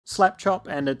SlapChop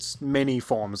and its many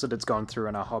forms that it's gone through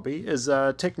in our hobby is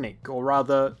a technique, or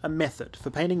rather a method, for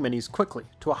painting minis quickly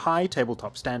to a high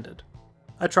tabletop standard.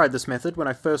 I tried this method when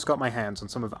I first got my hands on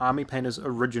some of Army Painter's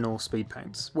original speed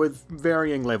paints, with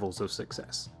varying levels of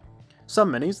success.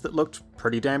 Some minis that looked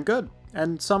pretty damn good,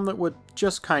 and some that were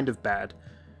just kind of bad,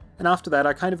 and after that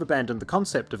I kind of abandoned the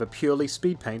concept of a purely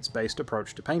speed paints based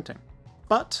approach to painting.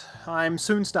 But I'm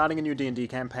soon starting a new D&D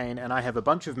campaign, and I have a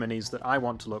bunch of minis that I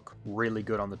want to look really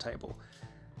good on the table.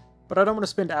 But I don't want to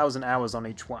spend hours and hours on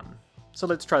each one, so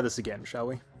let's try this again, shall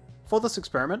we? For this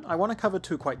experiment, I want to cover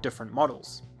two quite different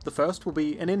models. The first will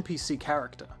be an NPC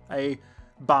character, a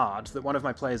bard that one of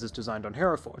my players has designed on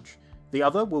Heroforge. The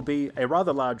other will be a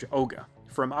rather large ogre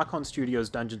from Archon Studios'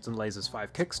 Dungeons&Lasers V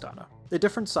Kickstarter. They're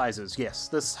different sizes, yes,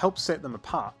 this helps set them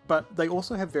apart, but they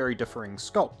also have very differing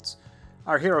sculpts.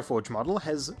 Our Heroforge model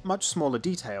has much smaller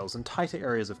details and tighter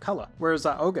areas of colour, whereas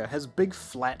our ogre has big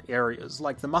flat areas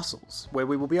like the muscles, where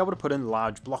we will be able to put in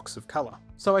large blocks of colour.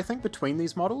 So I think between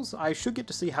these models, I should get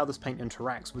to see how this paint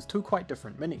interacts with two quite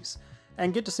different minis,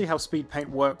 and get to see how speed paint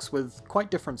works with quite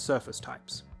different surface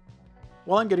types.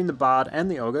 While I'm getting the bard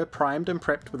and the ogre primed and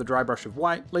prepped with a dry brush of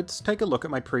white, let's take a look at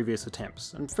my previous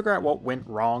attempts, and figure out what went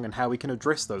wrong and how we can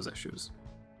address those issues.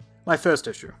 My first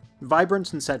issue: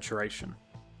 vibrance and saturation.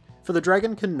 For the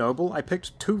Dragonkin Noble, I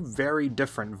picked two very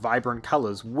different vibrant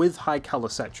colours with high colour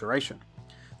saturation,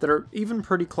 that are even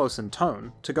pretty close in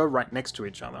tone, to go right next to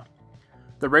each other.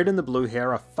 The red and the blue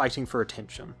here are fighting for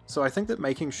attention, so I think that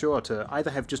making sure to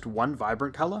either have just one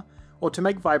vibrant colour, or to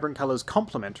make vibrant colours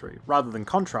complementary rather than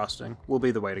contrasting, will be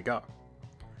the way to go.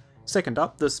 Second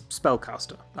up, this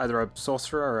spellcaster, either a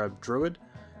sorcerer or a druid.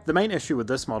 The main issue with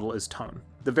this model is tone.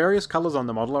 The various colours on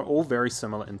the model are all very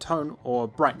similar in tone, or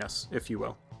brightness, if you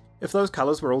will. If those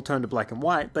colours were all turned to black and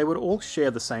white, they would all share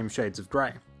the same shades of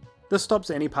grey. This stops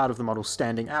any part of the model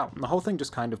standing out, and the whole thing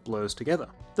just kind of blurs together.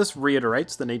 This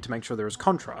reiterates the need to make sure there is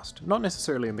contrast, not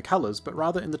necessarily in the colours, but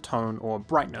rather in the tone or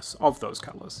brightness of those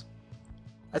colours.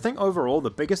 I think overall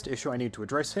the biggest issue I need to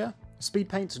address here: speed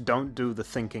paints don't do the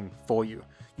thinking for you.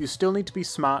 You still need to be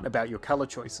smart about your colour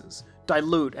choices,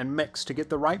 dilute and mix to get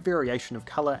the right variation of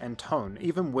colour and tone,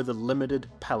 even with a limited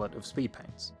palette of speed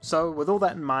paints. So with all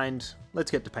that in mind, let's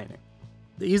get to painting.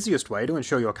 The easiest way to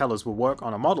ensure your colours will work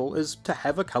on a model is to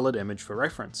have a coloured image for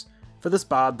reference. For this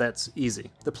bard, that's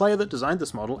easy. The player that designed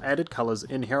this model added colours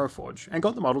in Heroforge, and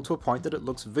got the model to a point that it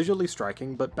looks visually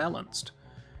striking but balanced.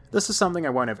 This is something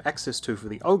I won't have access to for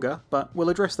the ogre, but we'll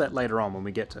address that later on when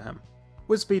we get to him.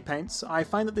 With speed paints, I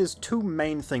find that there's two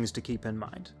main things to keep in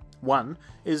mind. One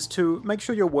is to make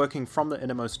sure you're working from the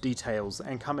innermost details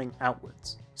and coming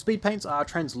outwards. Speed paints are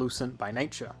translucent by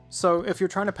nature, so if you're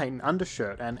trying to paint an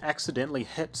undershirt and accidentally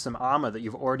hit some armor that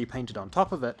you've already painted on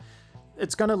top of it,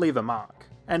 it's going to leave a mark,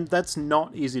 and that's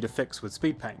not easy to fix with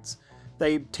speed paints.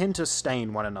 They tend to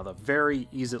stain one another very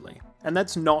easily, and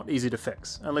that's not easy to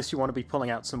fix unless you want to be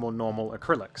pulling out some more normal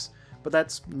acrylics. But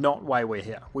that's not why we're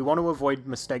here. We want to avoid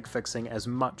mistake fixing as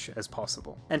much as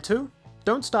possible. And two,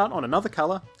 don't start on another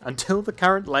colour until the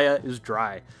current layer is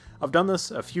dry. I've done this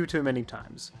a few too many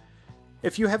times.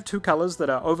 If you have two colours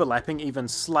that are overlapping even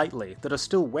slightly that are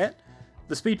still wet,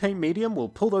 the speed paint medium will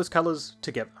pull those colours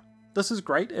together. This is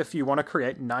great if you want to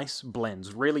create nice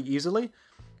blends really easily,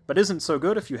 but isn't so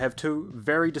good if you have two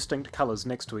very distinct colours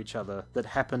next to each other that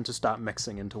happen to start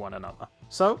mixing into one another.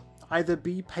 So either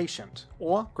be patient,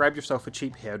 or grab yourself a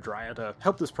cheap hairdryer to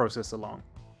help this process along.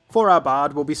 For our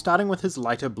bard, we'll be starting with his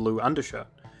lighter blue undershirt.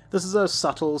 This is a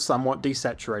subtle, somewhat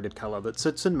desaturated colour that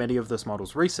sits in many of this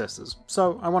model's recesses,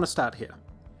 so I want to start here.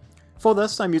 For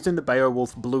this, I'm using the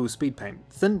Beowulf Blue speed paint,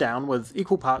 thinned down with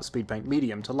equal parts speed paint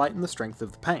medium to lighten the strength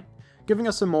of the paint, giving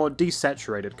us a more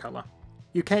desaturated colour.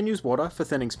 You can use water for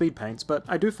thinning speed paints, but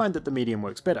I do find that the medium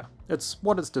works better. It's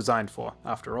what it's designed for,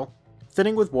 after all.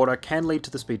 Thinning with water can lead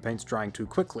to the speed paints drying too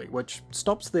quickly, which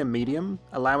stops their medium,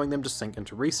 allowing them to sink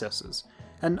into recesses.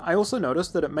 And I also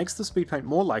noticed that it makes the speed paint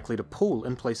more likely to pool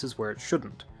in places where it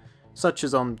shouldn't, such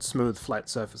as on smooth, flat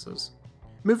surfaces.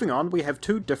 Moving on, we have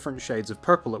two different shades of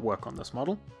purple at work on this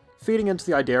model, feeding into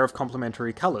the idea of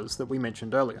complementary colours that we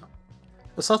mentioned earlier.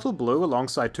 A subtle blue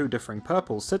alongside two differing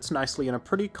purples sits nicely in a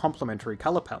pretty complementary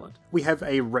colour palette. We have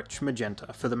a rich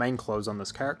magenta for the main clothes on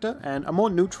this character, and a more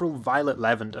neutral violet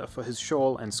lavender for his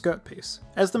shawl and skirt piece.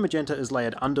 As the magenta is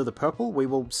layered under the purple, we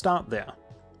will start there.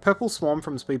 Purple Swarm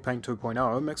from Speed Paint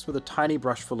 2.0 mixed with a tiny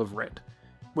brush full of red.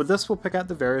 With this we'll pick out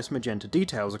the various magenta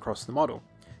details across the model,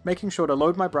 making sure to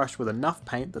load my brush with enough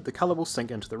paint that the colour will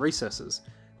sink into the recesses,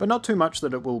 but not too much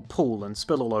that it will pool and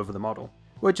spill all over the model,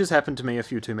 which has happened to me a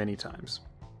few too many times.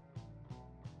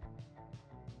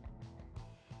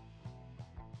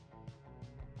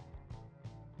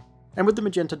 And with the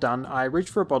magenta done, I reached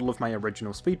for a bottle of my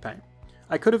original speed paint.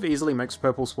 I could have easily mixed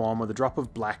Purple Swarm with a drop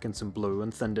of black and some blue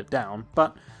and thinned it down,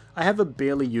 but I have a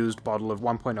barely used bottle of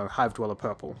 1.0 Hive Dweller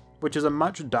Purple, which is a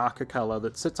much darker colour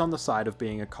that sits on the side of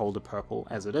being a colder purple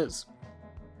as it is.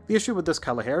 The issue with this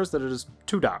colour here is that it is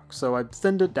too dark, so I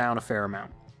thinned it down a fair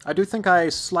amount. I do think I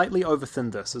slightly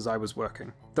over-thinned this as I was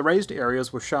working. The raised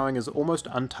areas were showing as almost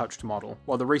untouched model,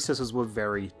 while the recesses were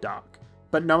very dark.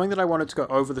 But knowing that I wanted to go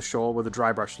over the shore with a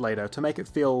dry brush later to make it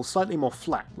feel slightly more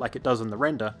flat like it does in the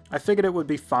render, I figured it would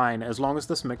be fine as long as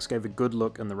this mix gave a good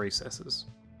look in the recesses.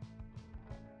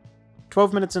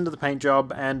 12 minutes into the paint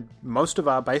job and most of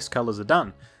our base colours are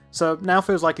done, so now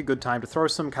feels like a good time to throw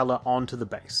some colour onto the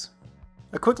base.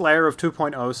 A quick layer of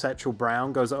 2.0 Satchel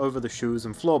Brown goes over the shoes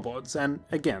and floorboards, and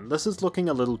again, this is looking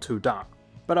a little too dark.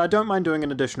 But I don't mind doing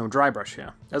an additional dry brush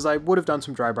here, as I would have done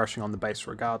some dry brushing on the base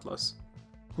regardless.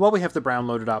 While we have the brown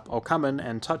loaded up, I'll come in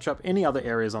and touch up any other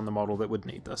areas on the model that would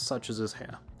need this, such as his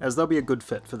hair, as they'll be a good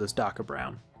fit for this darker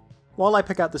brown. While I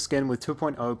pick out the skin with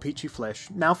 2.0 Peachy Flesh,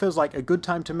 now feels like a good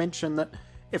time to mention that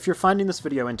if you're finding this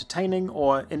video entertaining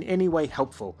or in any way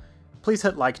helpful, please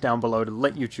hit like down below to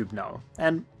let YouTube know,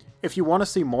 and if you want to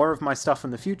see more of my stuff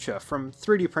in the future, from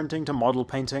 3D printing to model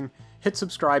painting, hit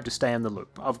subscribe to stay in the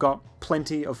loop. I've got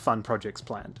plenty of fun projects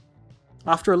planned.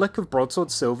 After a lick of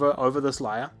Broadsword Silver over this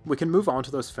layer, we can move on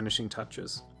to those finishing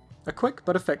touches. A quick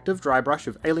but effective dry brush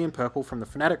of Alien Purple from the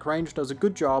Fnatic range does a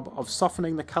good job of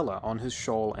softening the colour on his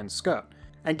shawl and skirt,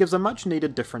 and gives a much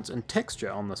needed difference in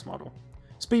texture on this model.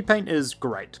 Speed paint is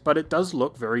great, but it does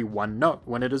look very one note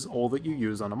when it is all that you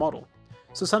use on a model.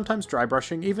 So sometimes dry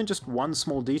brushing even just one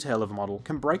small detail of a model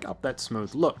can break up that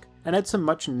smooth look, and add some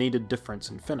much needed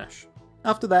difference in finish.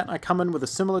 After that, I come in with a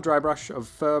similar dry brush of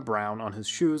fur brown on his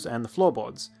shoes and the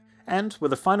floorboards, and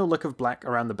with a final lick of black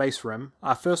around the base rim,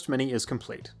 our first mini is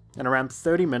complete, in around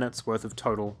 30 minutes worth of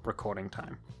total recording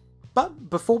time. But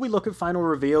before we look at final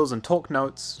reveals and talk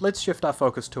notes, let's shift our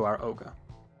focus to our Ogre.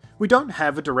 We don't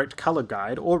have a direct colour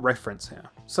guide or reference here,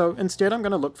 so instead I'm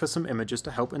going to look for some images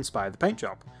to help inspire the paint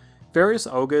job. Various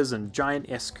ogres and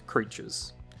giant-esque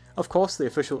creatures. Of course, the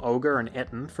official ogre and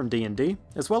Etten from D&D,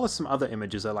 as well as some other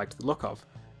images I liked the look of.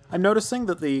 I'm noticing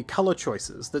that the colour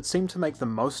choices that seem to make the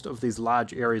most of these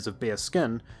large areas of bare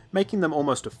skin, making them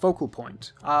almost a focal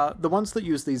point, are the ones that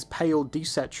use these pale,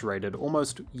 desaturated,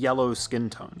 almost yellow skin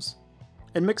tones.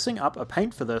 In mixing up a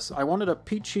paint for this, I wanted a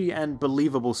peachy and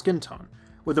believable skin tone,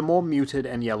 with a more muted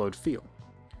and yellowed feel.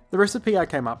 The recipe I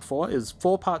came up for is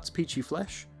 4 parts Peachy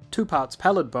Flesh, 2 parts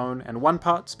Pallid Bone, and 1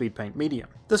 part Speed Paint Medium.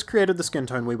 This created the skin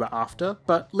tone we were after,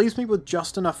 but leaves me with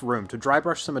just enough room to dry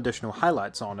brush some additional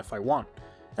highlights on if I want,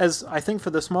 as I think for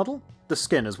this model, the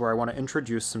skin is where I want to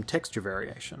introduce some texture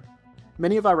variation.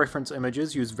 Many of our reference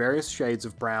images use various shades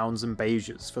of browns and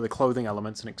beiges for the clothing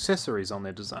elements and accessories on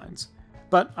their designs,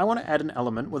 but I want to add an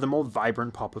element with a more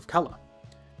vibrant pop of colour.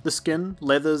 The skin,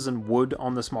 leathers, and wood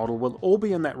on this model will all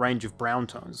be in that range of brown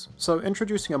tones, so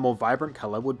introducing a more vibrant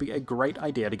colour would be a great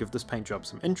idea to give this paint job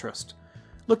some interest.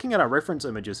 Looking at our reference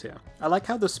images here, I like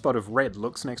how this spot of red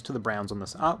looks next to the browns on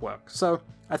this artwork, so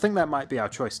I think that might be our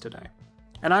choice today.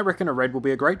 And I reckon a red will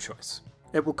be a great choice.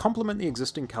 It will complement the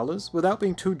existing colours without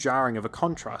being too jarring of a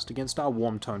contrast against our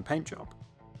warm tone paint job.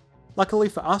 Luckily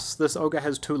for us, this ogre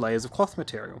has 2 layers of cloth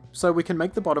material, so we can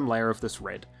make the bottom layer of this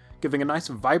red, giving a nice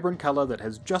vibrant colour that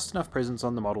has just enough presence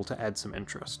on the model to add some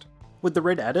interest. With the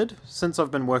red added, since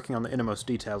I've been working on the innermost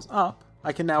details up,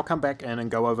 I can now come back in and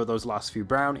go over those last few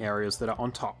brown areas that are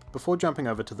on top, before jumping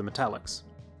over to the metallics.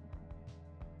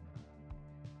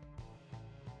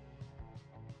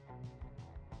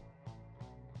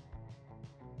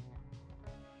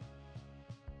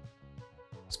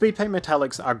 Speed paint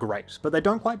metallics are great, but they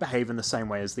don't quite behave in the same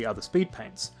way as the other speed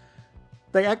paints.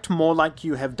 They act more like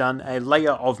you have done a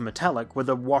layer of metallic with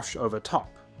a wash over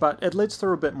top, but it lets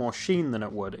through a bit more sheen than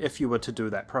it would if you were to do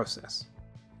that process.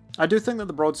 I do think that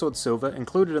the Broadsword Silver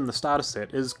included in the starter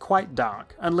set is quite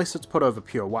dark, unless it's put over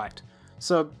pure white,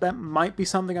 so that might be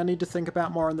something I need to think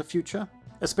about more in the future,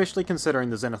 especially considering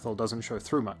the zenithal doesn't show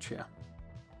through much here.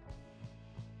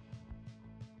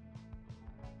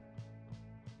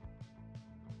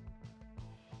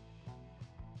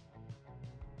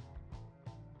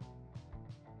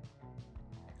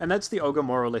 And that's the ogre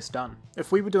more or less done.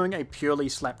 If we were doing a purely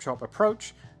SlapChop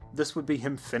approach, this would be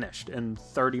him finished in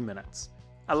 30 minutes.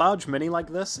 A large mini like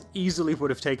this easily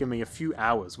would have taken me a few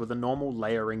hours with a normal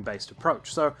layering based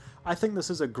approach, so I think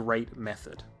this is a great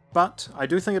method. But I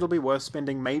do think it'll be worth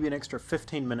spending maybe an extra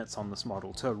 15 minutes on this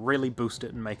model to really boost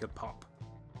it and make it pop.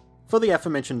 For the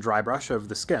aforementioned dry brush over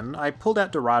the skin, I pulled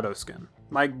out Dorado Skin,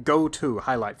 my go-to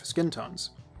highlight for skin tones.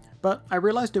 but I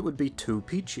realised it would be too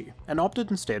peachy, and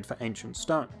opted instead for Ancient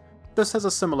Stone. This has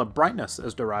a similar brightness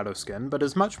as Dorado skin, but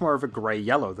is much more of a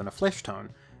grey-yellow than a flesh tone,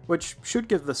 which should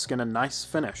give the skin a nice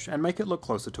finish and make it look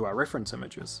closer to our reference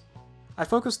images. I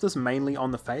focused this mainly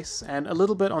on the face, and a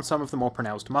little bit on some of the more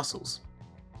pronounced muscles.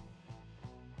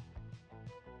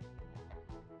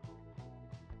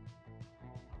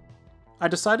 I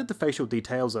decided the facial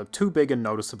details are too big and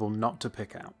noticeable not to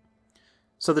pick out.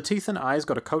 So the teeth and eyes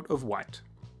got a coat of white,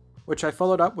 which I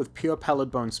followed up with pure pallid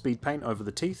bone speed paint over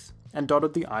the teeth, and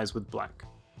dotted the eyes with black.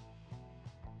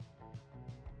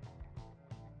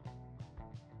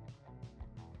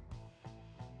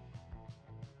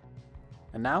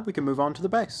 And now we can move on to the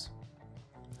base.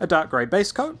 A dark grey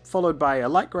base coat, followed by a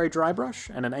light grey dry brush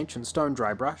and an Ancient Stone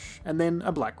dry brush, and then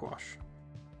a black wash.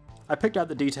 I picked out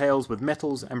the details with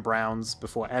metals and browns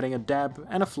before adding a dab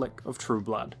and a flick of True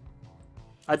Blood.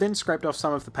 I then scraped off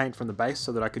some of the paint from the base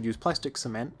so that I could use plastic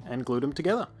cement and glued them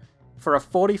together. For a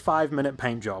 45-minute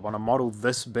paint job on a model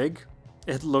this big,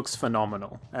 it looks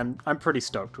phenomenal, and I'm pretty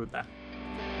stoked with that.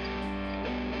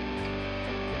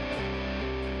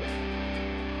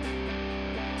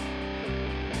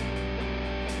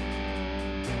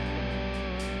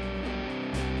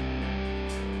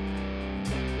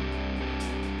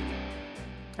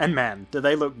 And man, do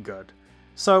they look good.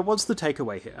 So what's the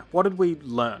takeaway here? What did we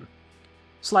learn?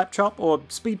 SlapChop, or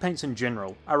speed paints in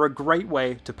general, are a great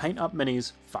way to paint up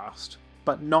minis fast,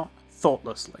 but not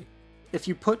thoughtlessly. If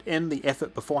you put in the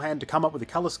effort beforehand to come up with a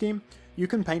colour scheme, you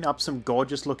can paint up some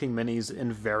gorgeous looking minis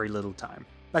in very little time.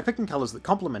 By picking colours that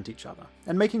complement each other,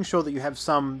 and making sure that you have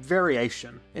some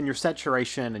variation in your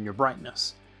saturation and your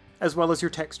brightness, as well as your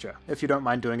texture, if you don't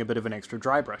mind doing a bit of an extra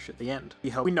dry brush at the end.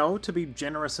 We know to be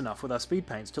generous enough with our speed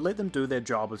paints to let them do their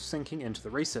job of sinking into the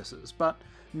recesses, but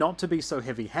not to be so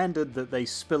heavy-handed that they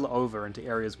spill over into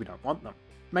areas we don't want them.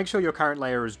 Make sure your current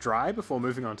layer is dry before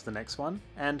moving on to the next one,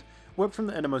 and work from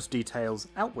the innermost details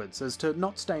outwards as to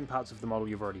not stain parts of the model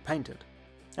you've already painted.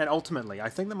 And ultimately, I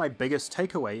think that my biggest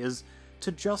takeaway is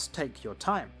to just take your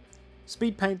time.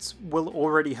 Speed paints will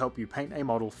already help you paint a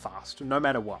model fast, no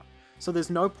matter what. So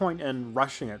there's no point in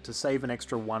rushing it to save an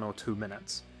extra 1 or 2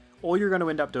 minutes. All you're going to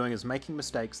end up doing is making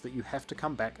mistakes that you have to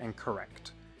come back and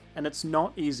correct. And it's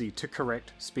not easy to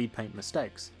correct speed paint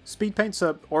mistakes. Speed paints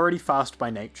are already fast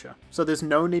by nature, so there's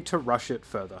no need to rush it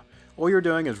further. All you're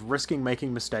doing is risking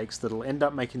making mistakes that'll end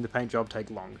up making the paint job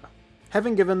take longer.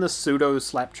 Having given this pseudo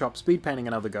SlapChop speed painting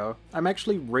another go, I'm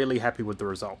actually really happy with the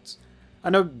results.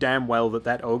 I know damn well that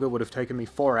that Ogre would have taken me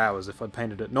 4 hours if I'd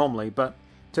painted it normally, but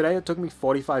today it took me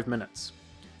 45 minutes.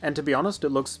 And to be honest, it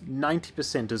looks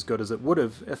 90% as good as it would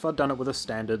have if I'd done it with a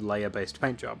standard layer-based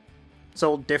paint job.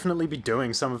 So I'll definitely be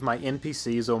doing some of my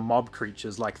NPCs or mob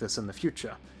creatures like this in the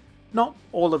future. Not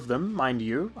all of them, mind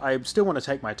you, I still want to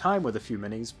take my time with a few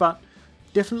minis, but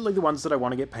definitely the ones that I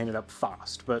want to get painted up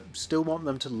fast, but still want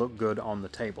them to look good on the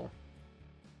table.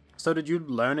 So did you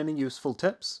learn any useful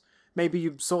tips? Maybe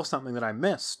you saw something that I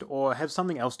missed, or have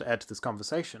something else to add to this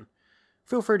conversation.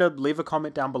 Feel free to leave a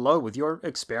comment down below with your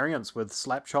experience with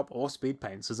SlapChop or speed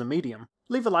paints as a medium.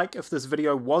 Leave a like if this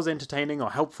video was entertaining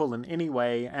or helpful in any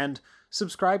way, and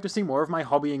subscribe to see more of my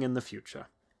hobbying in the future.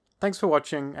 Thanks for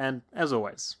watching, and as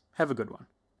always, have a good one.